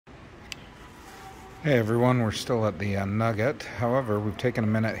Hey everyone, we're still at the Nugget. However, we've taken a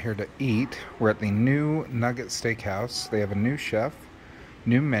minute here to eat. We're at the new Nugget Steakhouse. They have a new chef,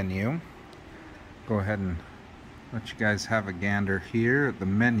 new menu. Go ahead and let you guys have a gander here at the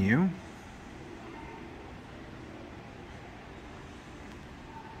menu.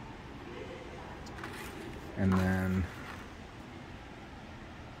 And then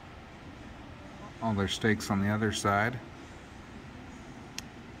all their steaks on the other side.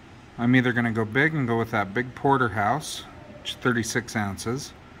 I'm either going to go big and go with that big porterhouse, which is 36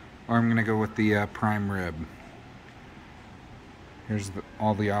 ounces, or I'm going to go with the prime rib. Here's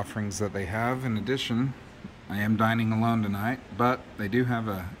all the offerings that they have. In addition, I am dining alone tonight, but they do have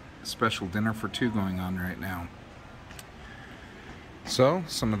a special dinner for two going on right now. So,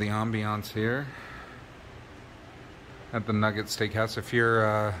 some of the ambiance here at the Nugget Steakhouse. If you're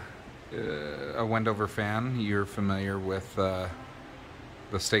a Wendover fan, you're familiar with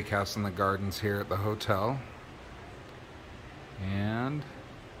the steakhouse in the gardens here at the hotel. And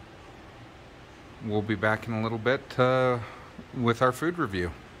we'll be back in a little bit with our food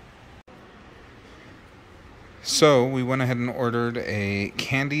review. So we went ahead and ordered a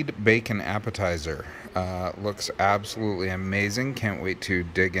candied bacon appetizer. Looks absolutely amazing. Can't wait to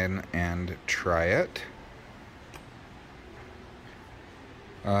dig in and try it.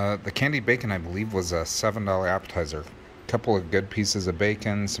 The candied bacon, I believe, was a $7 appetizer. Couple of good pieces of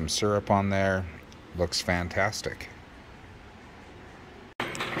bacon, some syrup on there. Looks fantastic.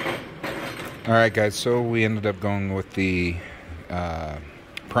 Alright guys, so we ended up going with the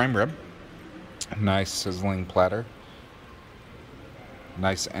prime rib. Nice sizzling platter.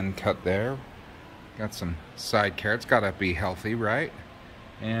 Nice end cut there. Got some side carrots, gotta be healthy, right?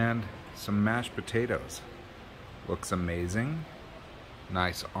 And some mashed potatoes. Looks amazing.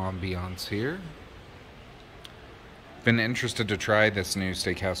 Nice ambiance here. Been interested to try this new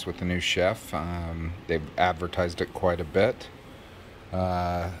steakhouse with the new chef. They've advertised it quite a bit.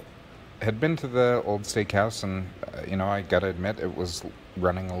 Had been to the old steakhouse, and you know, I gotta admit it was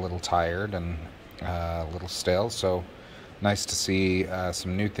running a little tired and a little stale. So nice to see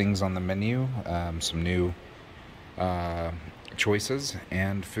some new things on the menu, some new choices,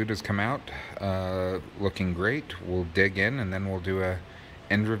 and food has come out looking great. We'll dig in and then we'll do a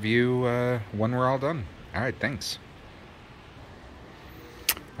end review when we're all done. All right, thanks.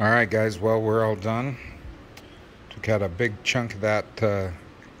 Alright guys, well, we're all done. Took out a big chunk of that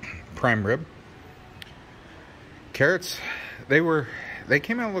prime rib. Carrots, they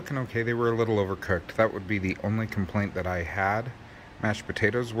came out looking okay. They were a little overcooked. That would be the only complaint that I had. Mashed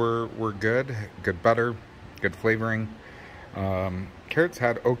potatoes were good. Good butter, good flavoring. Carrots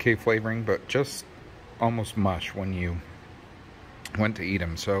had okay flavoring, but just almost mush when you went to eat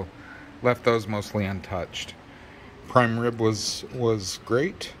them. So left those mostly untouched. Prime rib was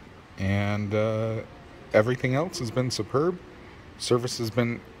great, and everything else has been superb. Service has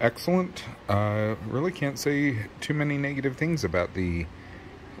been excellent. Really can't say too many negative things about the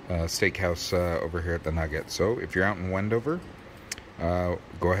steakhouse over here at the Nugget. So if you're out in Wendover,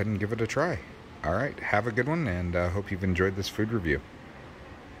 go ahead and give it a try. All right, have a good one, and hope you've enjoyed this food review.